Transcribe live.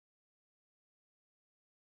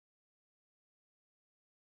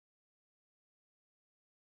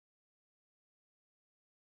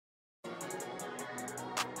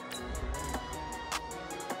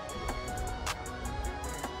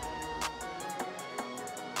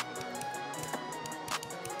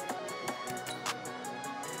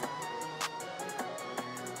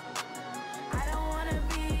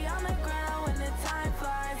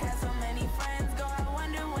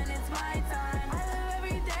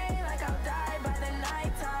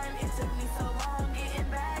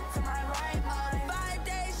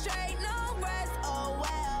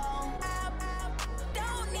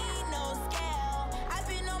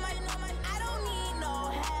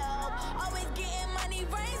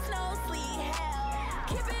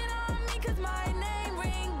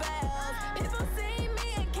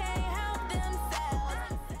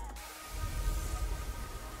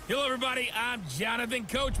Hello, everybody. I'm Jonathan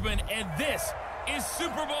Coachman, and this is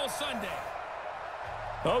Super Bowl Sunday.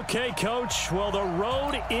 Okay, Coach. Well, the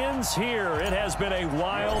road ends here. It has been a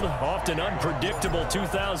wild, often unpredictable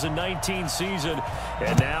 2019 season,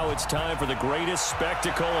 and now it's time for the greatest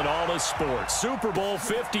spectacle in all of sports. Super Bowl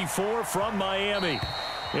 54 from Miami.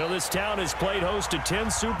 You know, this town has played host to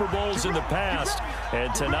 10 Super Bowls in the past,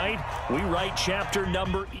 and tonight we write chapter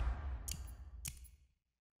number...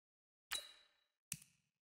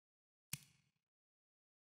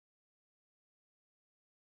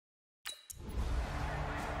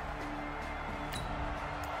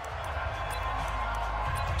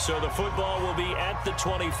 So the football will be at the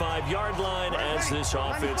 25-yard line as this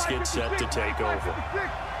offense gets set to take over.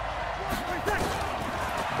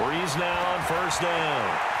 Breeze now on first down.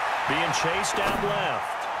 Being chased out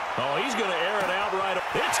left. Oh, he's going to air it out right.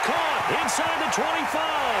 It's caught inside the 25.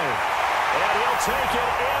 And he'll take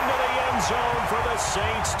it into the end zone for the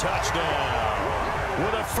Saints touchdown.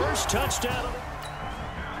 With a first touchdown.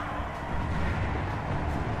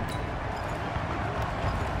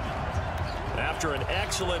 After an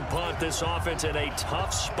excellent punt, this offense in a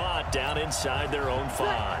tough spot down inside their own 5.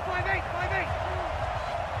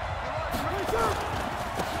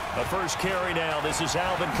 The first carry now. This is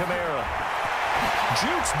Alvin Kamara.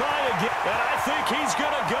 Jukes by again, and I think he's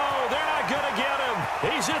going to go. They're not going to get him.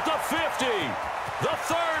 He's at the 50, the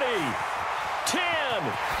 30, 10.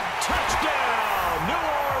 Touchdown, New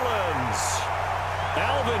Orleans.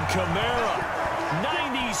 Alvin Kamara,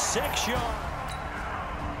 96 yards.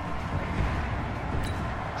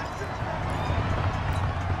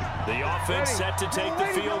 The offense set to take the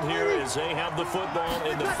field here as they have the football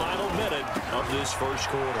in the final minute of this first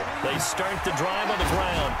quarter. They start the drive on the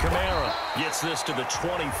ground. Kamara gets this to the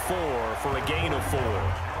 24 for a gain of 4.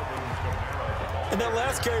 And that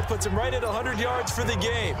last carry puts him right at 100 yards for the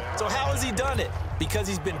game. So how has he done it? Because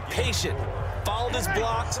he's been patient, followed his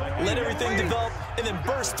blocks, let everything develop, and then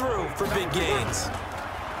burst through for big gains.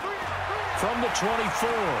 From the 24,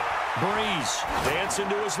 Breeze dancing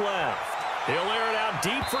to his left. He'll air it out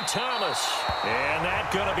deep for Thomas. And that's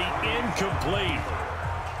going to be incomplete.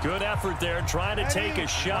 Good effort there trying to take a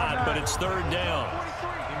shot, but it's third down.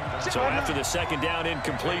 So after the second down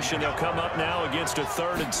incompletion, they'll come up now against a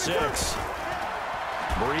 3rd and 6.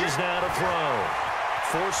 Breeze now to throw.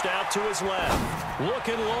 Forced out to his left.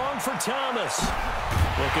 Looking long for Thomas.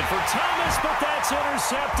 Looking for Thomas, but that's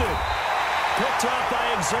intercepted. Picked up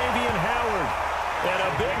by Xavier Howard. And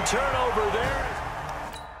a big turnover there.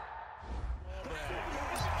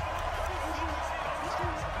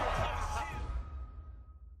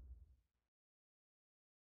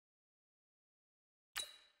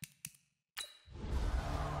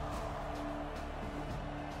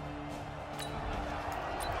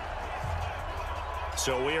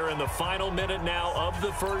 So we are in the final minute now of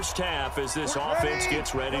the first half as this offense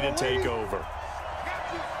gets ready to take over.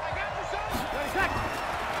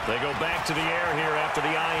 They go back to the air here after the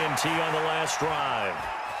INT on the last drive.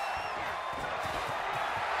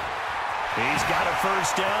 He's got a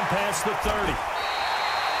first down past the 30.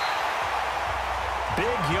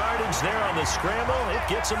 Big yardage there on the scramble. It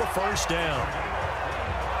gets him a first down.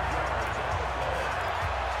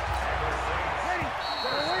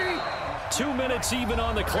 Two minutes even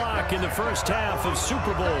on the clock in the first half of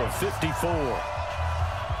Super Bowl 54.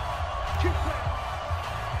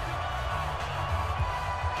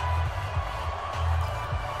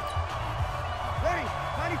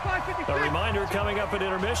 A reminder, coming up at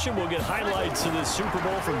intermission, we'll get highlights of the Super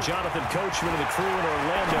Bowl from Jonathan Coachman and the crew in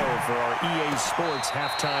Orlando for our EA Sports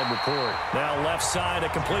halftime report. Now left side, a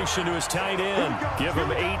completion to his tight end. Give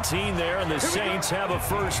him 18 there, and the Saints have a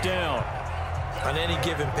first down. On any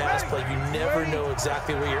given pass play, you never know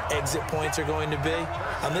exactly where your exit points are going to be.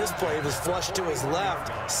 On this play, it was flushed to his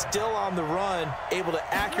left, still on the run, able to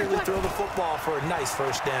accurately throw the football for a nice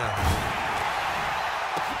first down.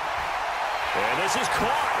 And this is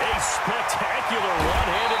caught. A spectacular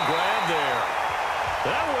one-handed grab there.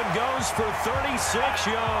 That one goes for 36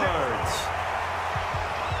 yards.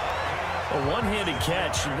 A one-handed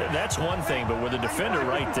catch, that's one thing, but with a defender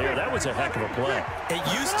right there, that was a heck of a play. It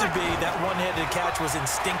used to be that one-handed catch was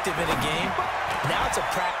instinctive in a game. Now it's a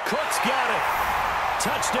practice. Cook's got it.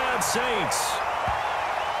 Touchdown, Saints.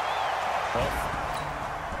 Oh.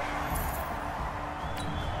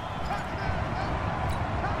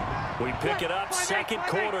 We pick it up second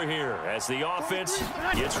quarter here as the offense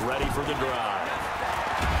gets ready for the drive.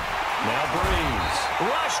 Now Breeze.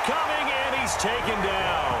 Rush coming, and he's taken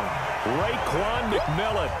down. Raekwon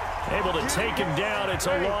McMillan able to take him down. It's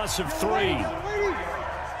a loss of 3.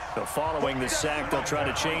 So following the sack, they'll try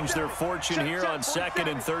to change their fortune here on 2nd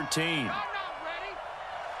and 13.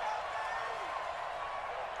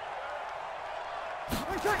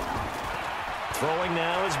 Throwing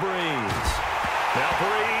now is Breeze. Now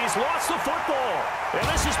Breeze lost the football. And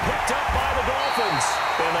this is picked up by the Dolphins.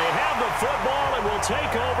 And they have the football and will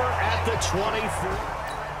take over at the 24.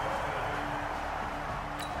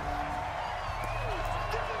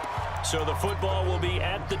 So the football will be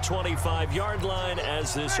at the 25-yard line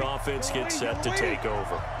as this offense gets set to take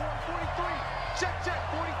over.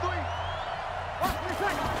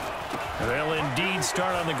 They'll indeed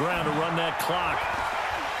start on the ground to run that clock.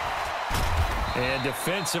 And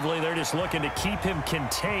defensively, they're just looking to keep him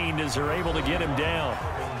contained as they're able to get him down.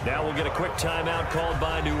 Now we'll get a quick timeout called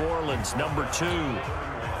by New Orleans, number 2.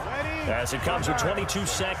 As it comes with 22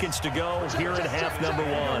 seconds to go here in half number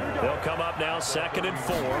 1. They'll come up now 2nd and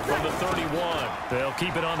 4 from the 31. They'll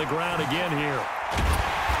keep it on the ground again here.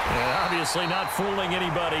 And obviously not fooling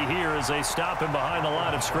anybody here as they stop him behind the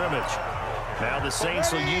line of scrimmage. Now the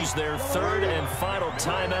Saints will use their 3rd and final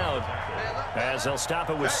timeout as they'll stop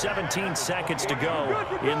it with 17 seconds to go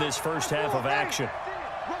in this first half of action.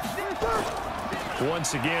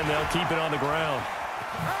 Once again, they'll keep it on the ground.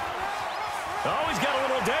 Oh, he's got a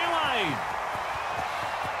little daylight.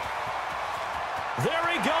 There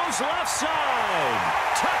he goes, left side.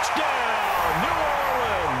 Touchdown, New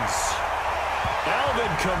Orleans.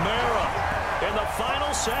 Alvin Kamara in the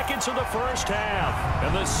final seconds of the first half.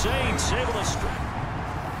 And the Saints able to...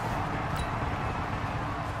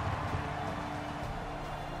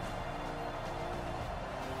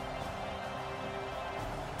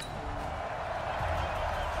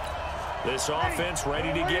 This offense ready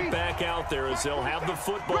to get back out there as they'll have the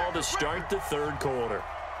football to start the 3rd quarter.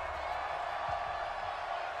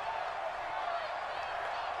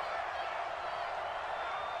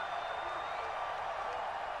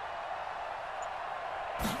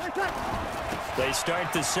 They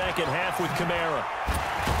start the second half with Kamara.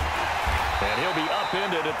 And he'll be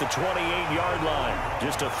upended at the 28-yard line.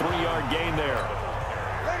 Just a 3-yard gain there.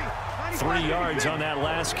 3 yards on that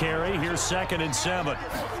last carry. Here's 2nd and 7.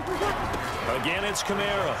 Again, it's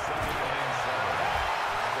Kamara.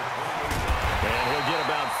 And he'll get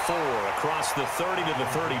about 4 across the 30 to the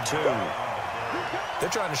 32. They're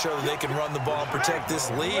trying to show that they can run the ball and protect this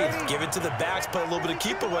lead. Give it to the backs, play a little bit of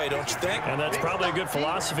keep away, don't you think? And that's probably a good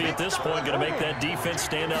philosophy at this point, going to make that defense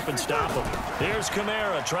stand up and stop them. Here's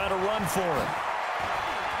Kamara trying to run for him.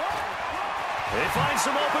 They find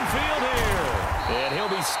some open field here. And he'll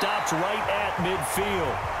be stopped right at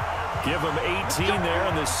midfield. Give him 18 there,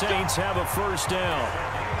 and the Saints have a first down.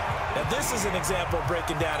 Now, this is an example of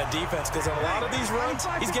breaking down a defense because on a lot of these runs,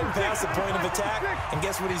 he's getting past the point of attack, and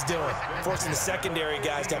guess what he's doing? Forcing the secondary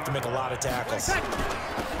guys to have to make a lot of tackles.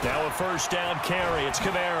 Now a first down carry. It's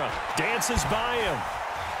Kamara. Dances by him.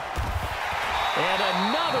 And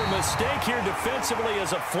another mistake here defensively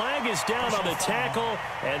as a flag is down on the tackle,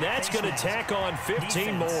 and that's going to tack on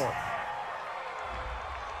 15 more.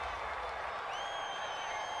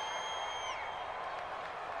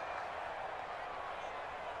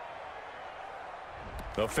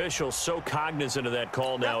 Officials so cognizant of that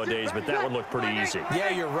call nowadays, but that one looked pretty easy. Yeah,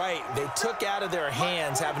 you're right. They took out of their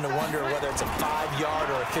hands having to wonder whether it's a 5-yard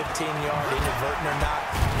or a 15-yard inadvertent or not.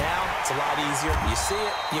 Now it's a lot easier. You see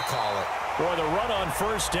it, you call it. Boy, the run on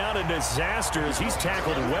first down a disaster as he's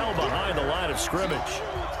tackled well behind the line of scrimmage.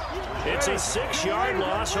 It's a 6-yard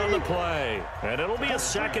loss on the play, and it'll be a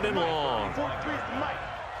 2nd and long.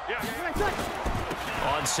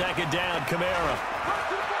 On 2nd down, Kamara.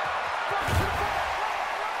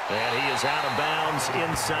 And he is out of bounds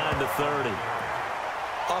inside the 30.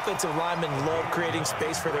 Offensive linemen love creating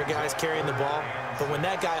space for their guys carrying the ball, but when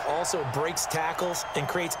that guy also breaks tackles and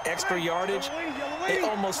creates extra yardage, they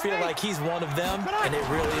almost feel like he's one of them, and they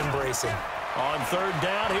really embrace him. On 3rd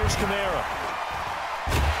down, here's Kamara.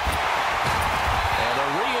 And the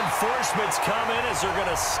reinforcements come in as they're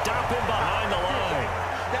going to stop him behind the line.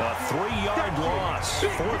 A 3-yard loss.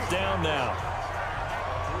 4th down now.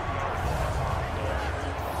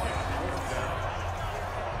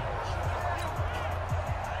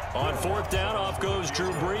 On 4th down, off goes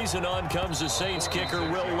Drew Brees, and on comes the Saints kicker,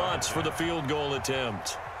 Will Lutz, for the field goal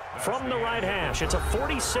attempt. From the right hash, it's a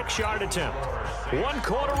 46-yard attempt. 1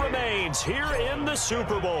 quarter remains here in the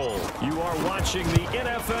Super Bowl. You are watching the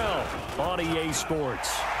NFL on EA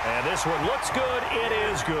Sports. And this one looks good. It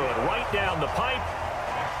is good. Right down the pipe.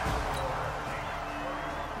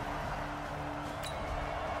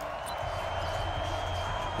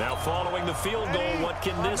 Now following the field goal, what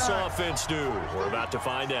can this offense do? We're about to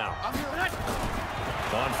find out. On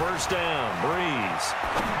 1st down, Brees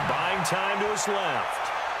buying time to his left.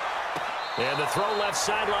 And the throw left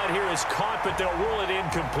sideline here is caught, but they'll rule it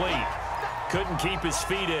incomplete. Couldn't keep his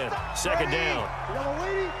feet in. 2nd down.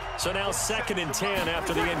 So now 2nd and 10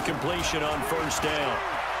 after the incompletion on 1st down.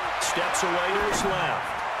 Steps away to his left.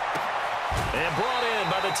 And brought in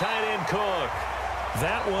by the tight end Cook.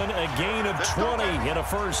 That one a gain of 20 and a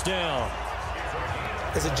 1st down.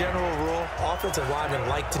 As a general rule, offensive linemen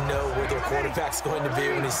like to know where their quarterback's going to be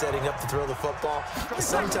when he's setting up to throw the football.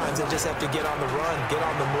 Sometimes they just have to get on the run, get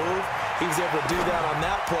on the move. He was able to do that on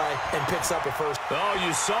that play and picks up a 1st. Oh,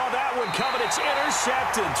 you saw that one coming. It's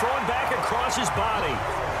intercepted, thrown back across his body.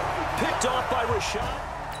 Picked off by Rashad.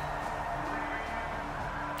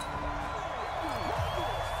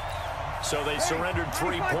 So they surrendered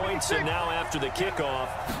 3 points, and now after the kickoff,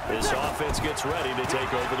 this offense gets ready to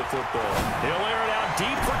take over the football. He'll air it out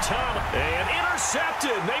deep for Thomas. And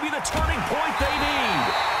intercepted. Maybe the turning point they need.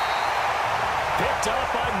 Picked up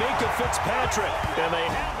by Minka Fitzpatrick. And they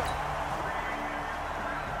have it.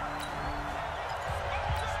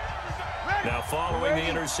 Now following the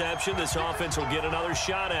interception, this offense will get another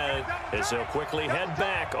shot at it as they'll quickly head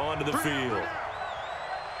back onto the field.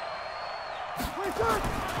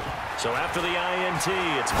 So after the INT,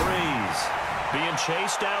 it's Brees being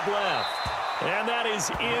chased out left. And that is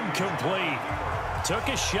incomplete. Took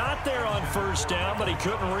a shot there on 1st down, but he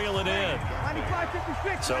couldn't reel it in.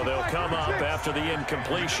 So they'll come up after the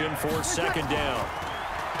incompletion for 2nd down.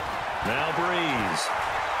 Now Brees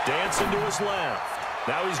dancing to his left.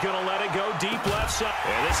 Now he's going to let it go deep left side.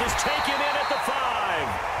 And this is taken in at the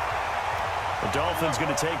 5. The Dolphins going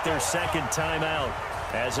to take their 2nd timeout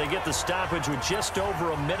as they get the stoppage with just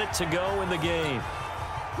over a minute to go in the game.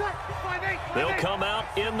 They'll come out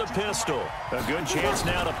in the pistol. A good chance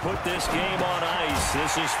now to put this game on ice.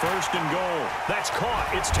 This is 1st and goal. That's caught.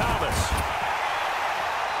 It's Thomas.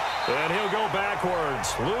 And he'll go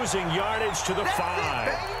backwards, losing yardage to the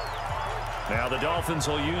 5. Now the Dolphins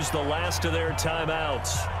will use the last of their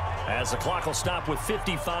timeouts as the clock will stop with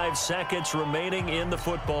 55 seconds remaining in the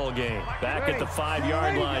football game. Back at the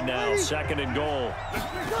 5-yard line now, 2nd and goal.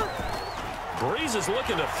 Brees is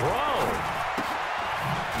looking to throw.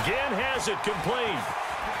 Again has it complete.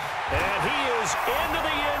 And he is into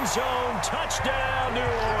the end zone. Touchdown, New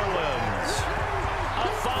Orleans. A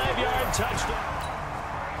 5-yard touchdown.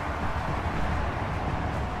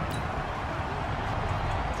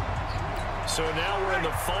 So now we're in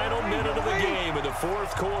the final minute of the game in the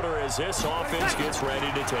 4th quarter as this offense gets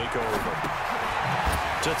ready to take over.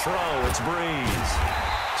 To throw, it's Brees.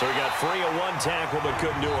 So he got free of 1 tackle but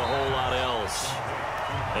couldn't do a whole lot else.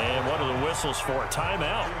 And what are the whistles for?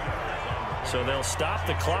 Timeout. So they'll stop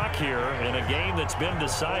the clock here in a game that's been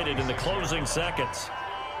decided in the closing seconds.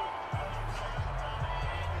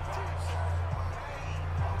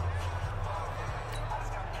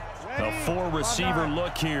 A 4-receiver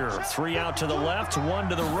look here. 3 out to the left, 1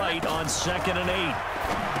 to the right on 2nd and 8.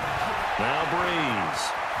 Now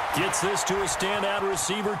Brees gets this to a standout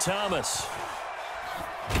receiver, Thomas.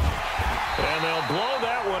 And they'll blow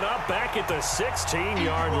that one up back at the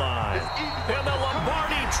 16-yard line. And the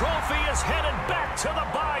Lombardi Trophy is headed back to the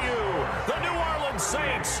Bayou. The New Orleans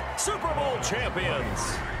Saints, Super Bowl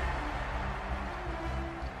champions.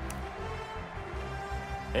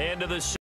 And to the